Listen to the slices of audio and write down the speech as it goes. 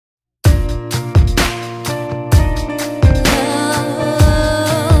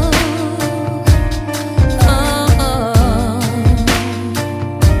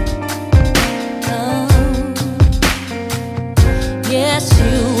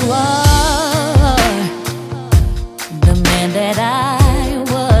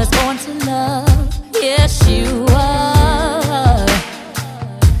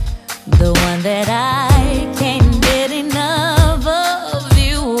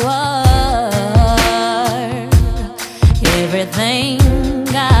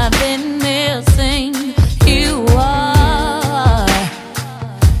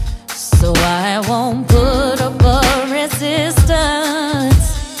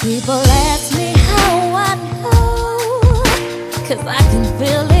People ask me how I know, 'cause I can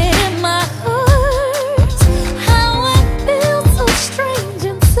feel it in my heart. How I feel so strange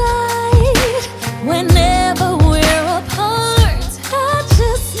inside whenever we're apart. I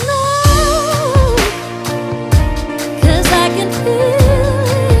just know, 'cause I can feel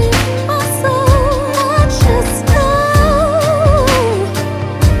it in my soul. I just know,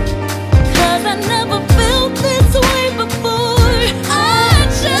 'cause I never felt this way before. I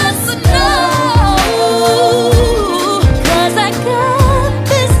just know, 'cause I got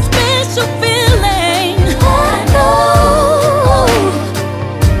this special feeling. I know,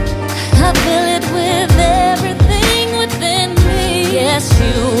 I feel it with everything within me. Yes,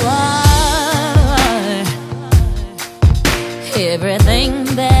 you are everything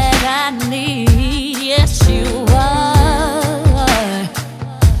that I need. Yes, you are.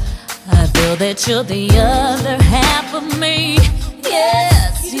 I feel that you're the other